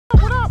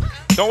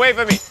Don't wave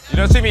at me. You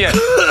don't see me yet.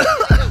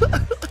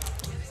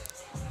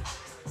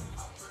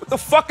 What the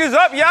fuck is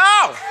up, y'all?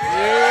 Yeah.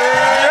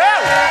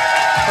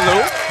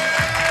 Hello.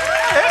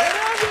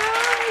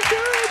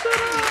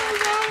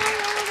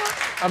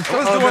 I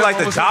was doing like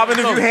the job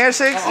interview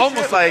handshakes.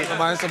 Almost like,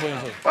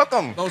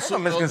 welcome.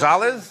 Welcome, Ms.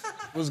 Gonzalez.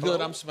 What's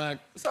good? I'm Smack.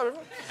 What's up,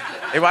 everybody?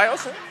 Everybody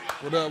else?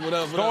 What up?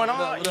 What's going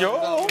on? Yo.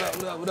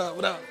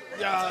 What up?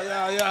 Yeah.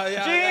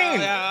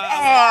 Gene.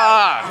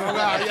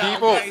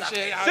 People.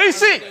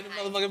 CC.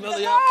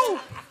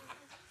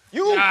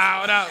 You.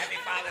 What up?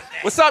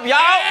 What's up, y'all?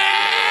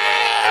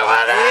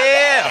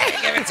 Yeah.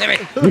 Give it to me.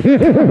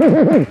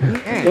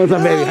 What's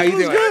up, baby? How you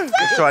doing?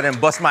 Make sure I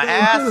didn't bust my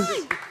ass.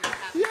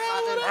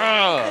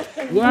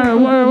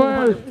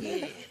 Word.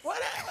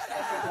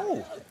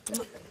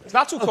 It's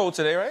not too cold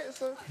today, right?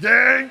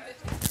 Dang.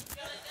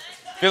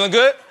 Feeling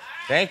good?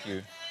 Thank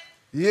you.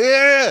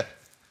 Yeah.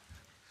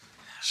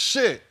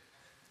 Shit.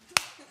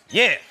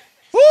 Yeah.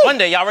 Woo.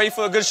 Monday, y'all ready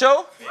for a good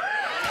show?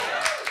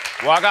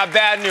 Well, I got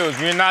bad news.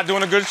 We're not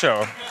doing a good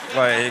show.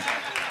 Like,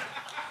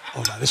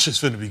 oh, no, this shit's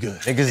finna be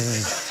good. niggas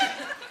is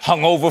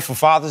hungover for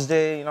Father's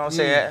Day, you know what I'm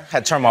saying?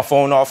 Had to turn my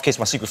phone off in case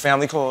my secret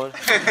family called.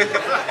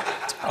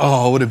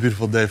 Oh, what a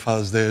beautiful day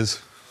Father's Day is.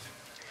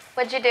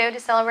 What'd you do to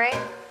celebrate?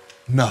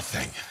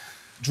 Nothing.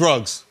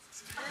 Drugs.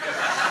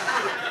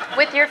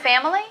 With your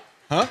family?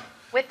 Huh?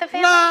 With the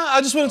family? Nah, I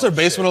just went into her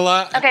basement a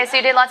lot. Okay, so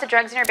you did lots of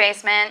drugs in your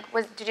basement.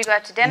 Did you go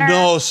out to dinner?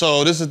 No,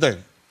 so this is the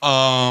thing.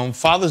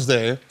 Father's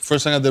Day,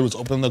 first thing I did was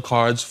open the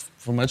cards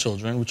for my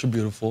children, which are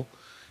beautiful,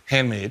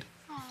 handmade.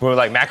 With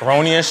like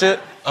macaroni and shit?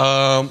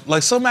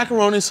 Like some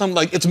macaroni, some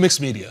like, it's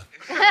mixed media.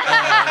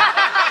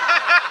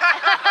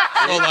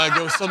 So like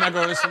there was some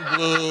macaroni, some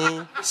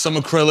glue, some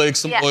acrylic,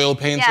 some oil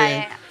painting.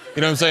 Yeah.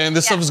 You know what I'm saying?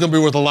 This stuff is gonna be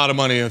worth a lot of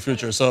money in the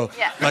future. So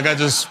like I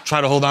just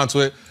try to hold on to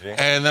it. Yeah.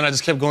 And then I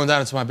just kept going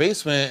down into my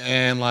basement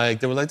and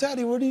like they were like,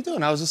 Daddy, what are you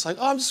doing? I was just like,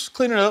 oh, I'm just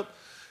cleaning up,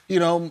 you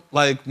know,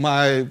 like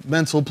my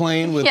mental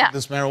plane with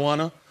this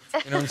marijuana.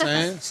 You know what I'm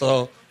saying?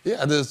 So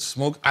yeah, I did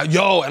smoke.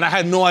 And I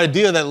had no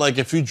idea that like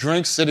if you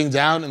drink sitting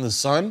down in the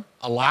sun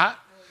a lot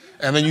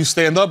and then you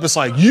stand up, it's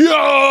like, yo!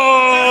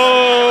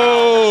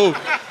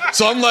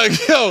 So I'm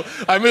like, yo,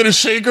 I made a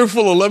shaker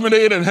full of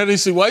lemonade and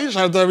Hennessy White.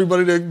 Shout out to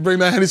everybody to bring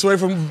that Hennessy White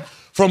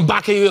from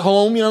Baki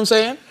home, you know what I'm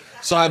saying?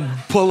 So I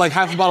put like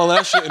half a bottle of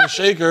that shit in a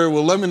shaker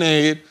with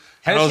lemonade.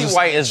 Hennessy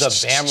White is the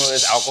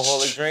bammerest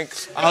alcoholic drink.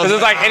 Because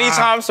it's like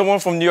anytime someone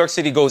from New York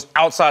City goes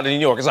outside of New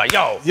York, it's like,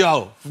 yo,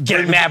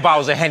 get mad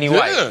bottles of Henny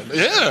White.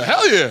 Yeah,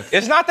 hell yeah.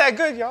 It's not that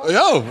good, y'all.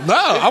 Yo,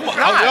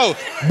 yo,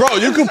 bro,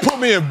 you can put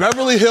me in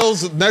Beverly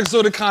Hills next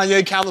door to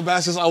Kanye,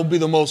 Calabasas. I will be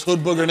the most hood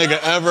booger nigga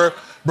ever.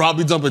 Bro, I'll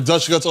be dumping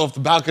Dutch guts off the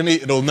balcony.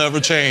 It'll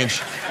never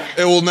change.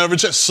 It will never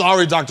change.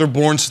 Sorry, Dr.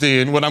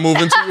 Bornstein. When I move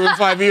into you in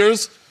 5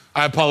 years,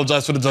 I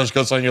apologize for the Dutch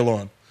guts on your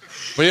lawn.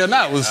 But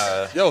yeah, it was,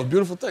 a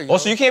beautiful thing.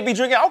 Also, you can't be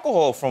drinking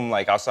alcohol from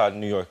like outside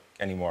New York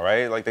anymore,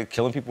 right? Like they're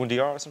killing people in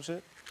DR or some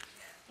shit?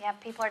 Yeah,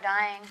 people are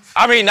dying.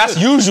 I mean, that's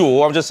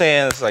usual. I'm just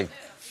saying, it's like...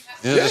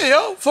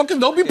 yo, fucking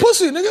don't be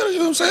pussy, nigga. You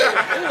know what I'm saying?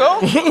 There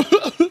you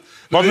go.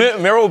 But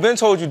Mero been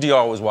told you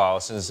DR was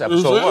wild since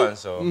episode 1,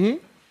 so...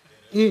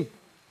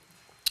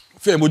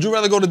 Fam, would you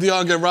rather go to DR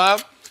and get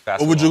robbed?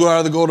 Or would you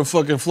rather go to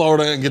fucking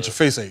Florida and get your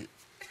face ate?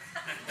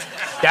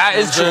 That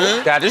is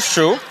true. That is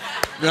true.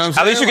 You know what I'm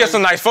saying? At least you get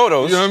some nice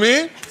photos. You know what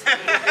I mean?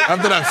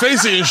 After that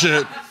face eating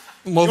shit.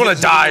 You wanna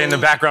die in the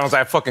background with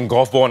that fucking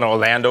golf ball in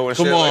Orlando and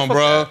shit? Come on,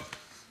 bro.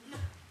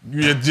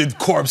 You did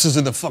corpses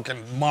in the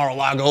fucking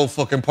Mar-a-Lago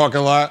fucking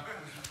parking lot.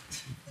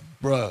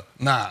 Bruh,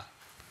 nah.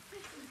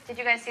 Did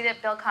you guys see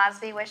that Bill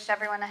Cosby wished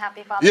everyone a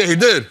happy Father's Day? Yeah, he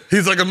did.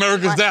 He's like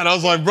America's dad. I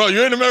was like, bro,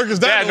 you ain't America's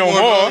dad no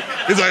more. Bro.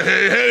 He's like,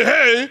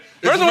 hey.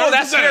 First of all,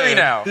 that's scary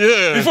now.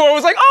 Yeah. Before it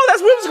was like, oh,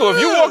 that's whimsical.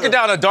 If you walking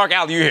down a dark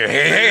alley, you hear,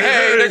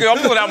 hey, nigga, I'm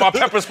pulling out my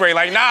pepper spray.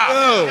 Like,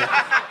 nah.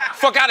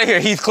 Fuck out of here,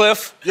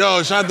 Heathcliff.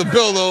 Yo, shout out to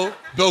Bill, though.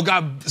 Bill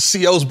got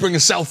COs bringing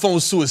cell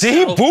phones to his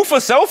Did he boof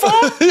a cell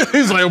phone?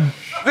 He's like...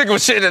 Nigga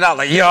was shitting it out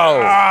like, yo.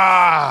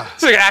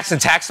 This nigga asking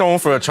Taxstone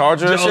for a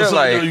charger and shit. So,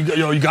 like,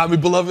 you got me,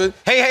 beloved?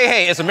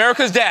 Hey, it's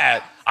America's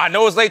dad. I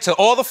know it's late to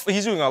all the...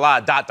 He's doing a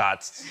lot of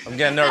dots. I'm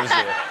getting nervous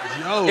here.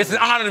 Yo. It's an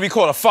honor to be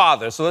called a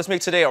father, so let's make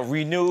today a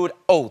renewed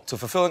oath to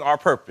fulfilling our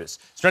purpose,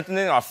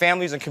 strengthening our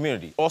families and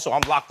community. Also,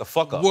 I'm locked the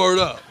fuck up. Word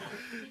up.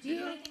 Do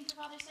you do anything for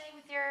Father's Day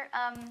with your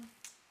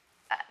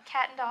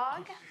cat and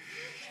dog?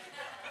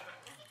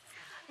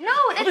 No,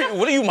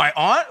 what are you, my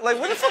aunt? Like,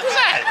 what the fuck was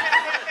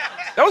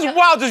that? That was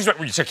wild. Just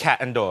it's your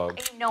cat and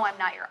dog. You know I'm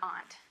not your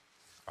aunt.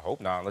 I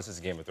hope not, unless it's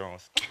Game of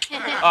Thrones. All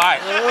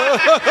right.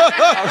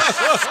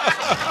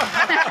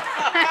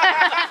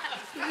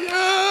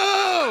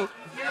 Yo!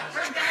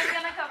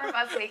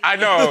 I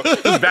know.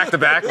 It's back to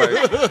back. Like.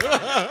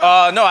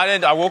 No, I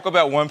didn't. I woke up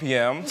at 1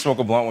 p.m.,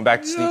 smoked a blunt, went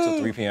back to sleep till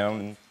 3 p.m.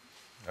 And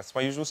that's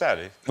my usual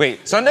Saturday.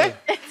 Wait, Sunday?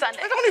 It's Sunday.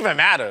 It don't even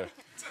matter.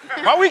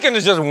 My weekend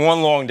is just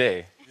one long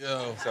day.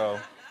 Yo. So.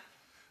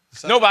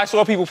 No, but I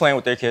saw people playing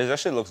with their kids. That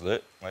shit looks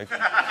lit. Like.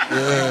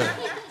 Yeah.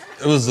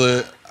 It was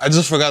lit. I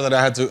just forgot that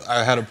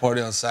I had a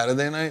party on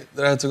Saturday night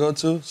that I had to go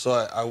to, so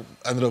I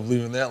ended up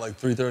leaving there at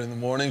like 3:30 in the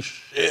morning,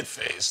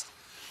 shit-faced.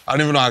 I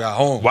don't even know how I got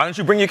home. Why didn't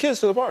you bring your kids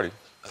to the party?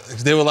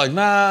 They were like,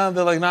 nah,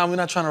 we're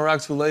not trying to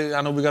rock too late.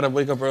 I know we gotta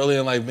wake up early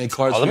and like make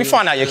cards. Oh, let me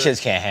find out your kids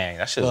can't hang.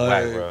 That shit's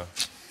whack, bro.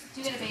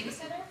 Do you get a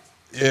babysitter?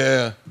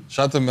 Yeah,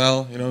 shout out to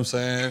Mel, you know what I'm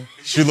saying?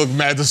 She looked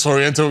mad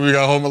disoriented when we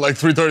got home at like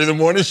 3:30 in the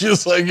morning. She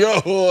was like,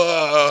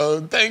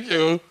 yo, thank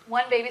you.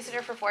 One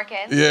babysitter for 4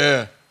 kids?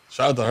 Yeah,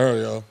 shout out to her,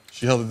 yo.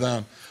 She held it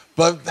down.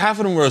 But half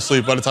of them were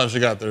asleep by the time she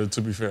got there,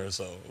 to be fair,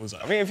 so it was.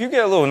 I mean, if you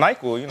get a little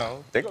NyQuil, you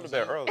know, they go to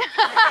bed early.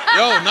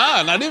 Yo,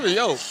 nah, not even,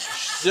 yo.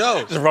 Just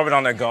rub it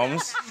on their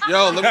gums.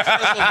 Yo, let me tell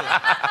you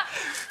something.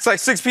 It's like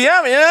 6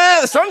 p.m.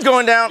 Yeah, the sun's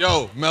going down.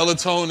 Yo,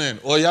 melatonin.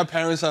 All y'all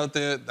parents out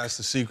there, that's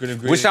the secret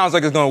ingredient. Which sounds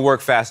like it's gonna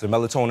work faster,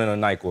 melatonin or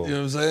NyQuil. You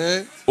know what I'm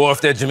saying? Or if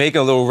they're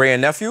Jamaican, a little Ray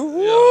and nephew.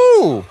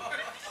 Woo!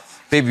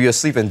 Baby, you're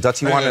sleeping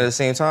Dutty one at the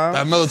same time.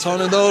 That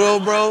melatonin though,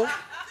 bro.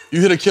 You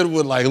hit a kid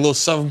with like a little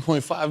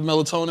 7.5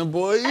 melatonin,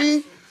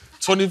 boy.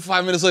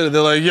 25 minutes later,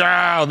 they're like,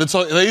 yeah,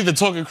 they're either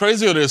talking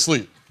crazy or they're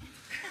asleep.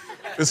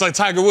 It's like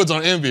Tiger Woods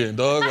on Ambien,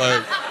 dog.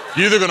 Like,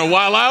 you're either gonna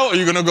wild out or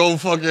you're gonna go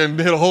fucking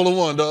hit a hole in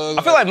one, dog.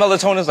 I feel like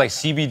melatonin is like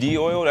CBD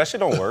oil. That shit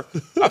don't work.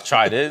 I've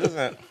tried it.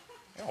 It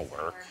don't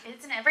work.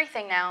 It's in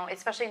everything now,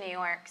 especially in New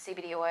York,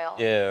 CBD oil.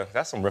 Yeah,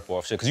 that's some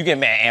rip-off shit. Because you get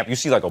mad amp. You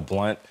see like a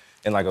blunt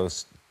in like a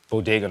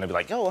bodega and they be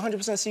like, yo, 100%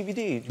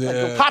 CBD. You're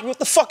like, yo, Poppy, what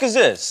the fuck is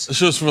this? It's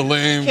just for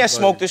lame. You can't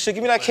smoke this shit.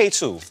 Give me that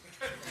K2.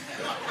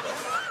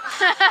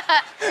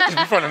 Just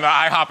in front of the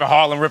IHOP in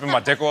Harlem ripping my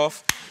dick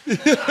off.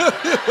 Showtime!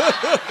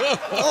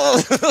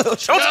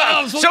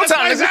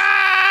 Showtime!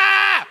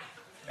 Ah!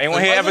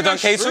 Anyone here ever done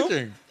K2?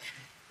 You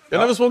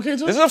never smoked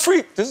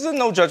K2? This is a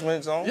no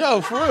judgment zone.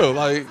 Yo, for real.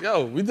 Like,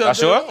 yo, we done.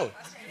 Sure?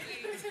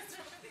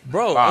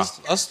 Bro, I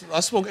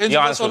smoked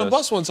Angel Dust on the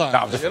bus one time.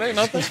 Nah, it ain't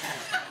nothing.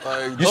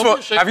 Like,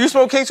 have you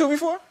smoked K2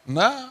 before?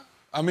 Nah.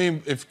 I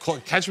mean, if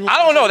catch me.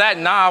 I don't know. That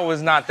nah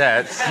was not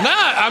that.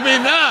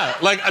 Nah.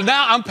 Like,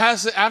 now I'm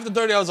past it. After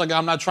 30, I was like,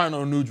 I'm not trying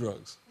no new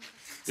drugs.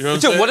 You know what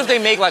I'm saying? What if they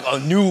make like a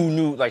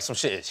new, like some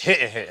shit is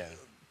hitting?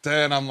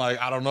 Then I'm like,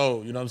 I don't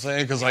know. You know what I'm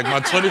saying? Because like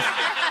my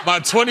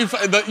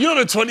 25,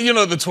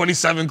 the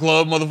 27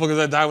 club motherfuckers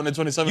that died when they're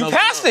 27. You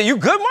passed it. You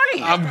good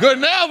money. I'm good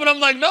now, but I'm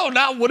like, no,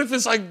 now what if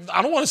it's like,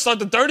 I don't want to start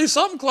the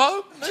 30-something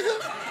club,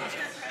 nigga.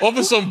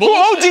 Over some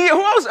bullshit.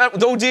 Who else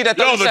OD'd at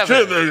 37?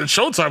 Yo, the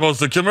Showtime host,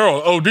 the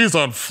Camaro, OD's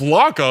on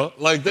Flocka.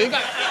 Like, and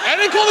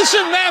they call this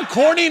shit mad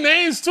corny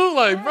names, too.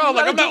 Like, bro,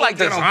 like, I'm not like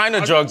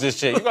designer drugs and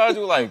shit. You gotta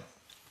do like...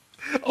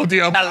 OD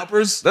on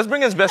poppers. Let's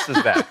bring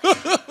asbestos back.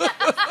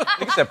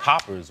 Nigga said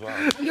poppers,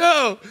 wow.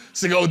 Yo,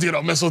 sing OD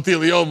on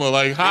mesothelioma.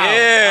 Like, how?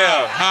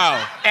 Yeah.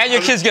 How? And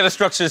your kids get a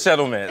structured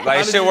settlement.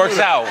 Like, shit works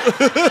out.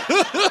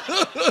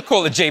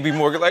 Call it JB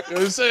Morgan. Like, you know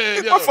what I'm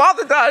saying? My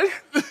father died.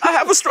 I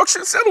have a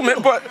structured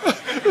settlement, but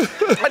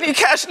I need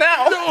cash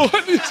now. Yo,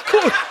 I need to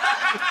call.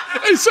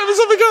 Hey, send me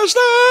something cash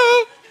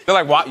now. They're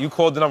like, why? You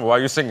called the number while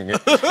you're singing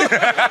it.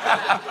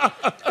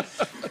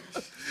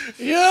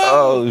 Yeah.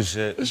 Oh,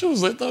 shit. This shit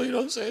was lit, though, you know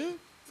what I'm saying?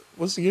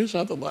 Once again,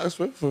 shout out to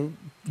Blacksmith for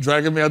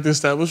dragging me out the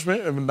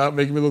establishment and not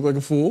making me look like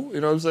a fool,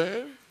 you know what I'm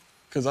saying?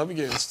 Because I be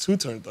getting too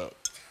turned up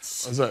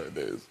on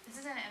Saturdays. This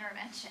is an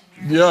intervention.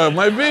 Yeah, it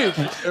might be.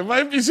 It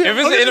might be. If it's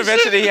an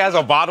intervention that he has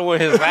a bottle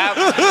in his lap,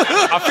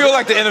 I feel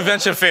like the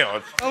intervention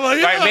failed. I'm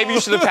like, right? Maybe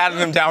you should have patted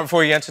him down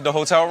before he entered the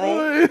hotel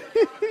room. You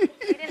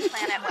didn't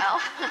plan it well.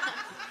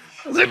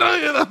 I was like, no,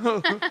 you know,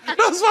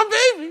 that's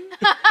my baby.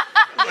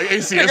 Like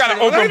ACS. You got an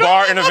open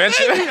bar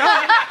intervention.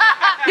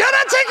 You're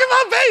not taking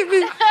my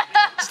baby.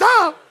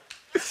 Stop.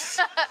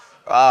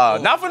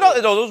 Not for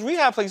nothing though. Those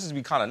rehab places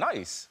be kind of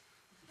nice.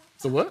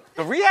 The what?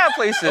 The rehab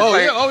places. Oh,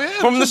 like, yeah. Oh, yeah.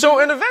 From the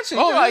show Intervention.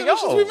 Oh, you're like, yo.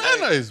 This be mad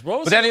nice,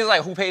 bro. But then he's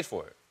like, who paid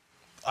for it?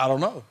 I don't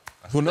know.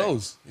 Who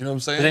knows? You know what I'm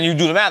saying? But then you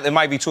do the math. It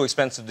might be too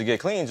expensive to get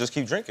clean. Just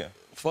keep drinking.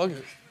 Fuck it. You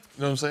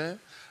know what I'm saying?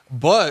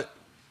 But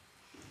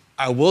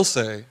I will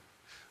say,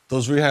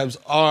 those rehabs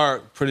are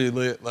pretty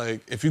lit.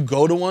 Like, if you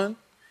go to one,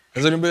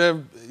 has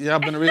anybody ever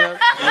been to rehab?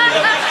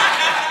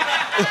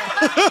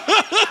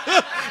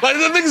 Like,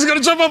 the nigga's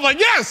gonna jump up like,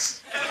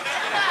 yes!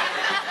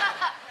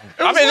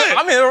 I'm in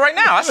it right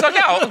now. I stuck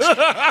out.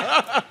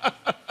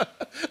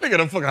 They got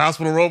a fucking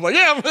hospital robe like,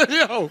 yeah,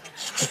 yo.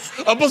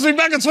 I'm supposed to be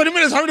back in 20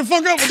 minutes. Hurry the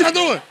fuck up. What y'all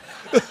doing?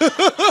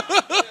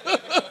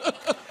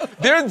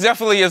 There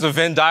definitely is a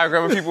Venn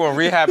diagram of people in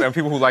rehab and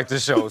people who like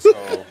this show,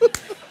 so.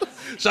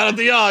 Shout out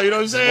to y'all, you know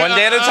what I'm saying? One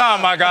day at a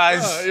time, my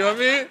guys. You know what I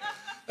mean?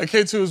 That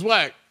K2 is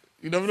whack.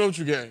 You never know what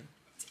you're getting.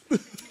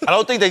 I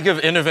don't think they give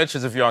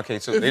interventions if you're on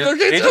K2.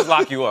 They just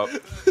lock you up.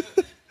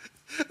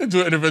 They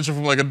do an intervention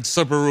from like a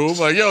separate room.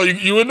 Like, yo,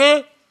 you in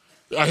there?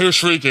 I hear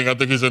shrieking. I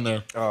think he's in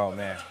there. Oh,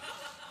 man.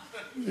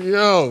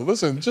 Yo,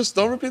 listen, just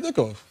don't rip your dick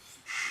off.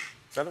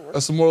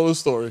 That's the moral of the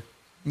story.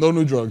 No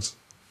new drugs.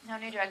 No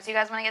new drugs. You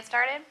guys want to get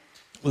started?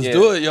 Let's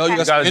do it, yo. You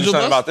guys do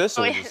something about this?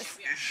 Oh, yes.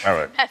 All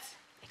right. Yes.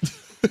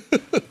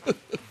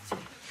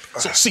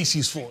 That's what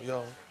CC's for,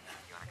 yo.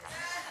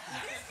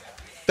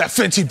 That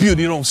Fenty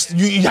Beauty,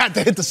 you had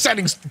to hit the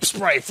settings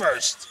spray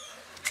first.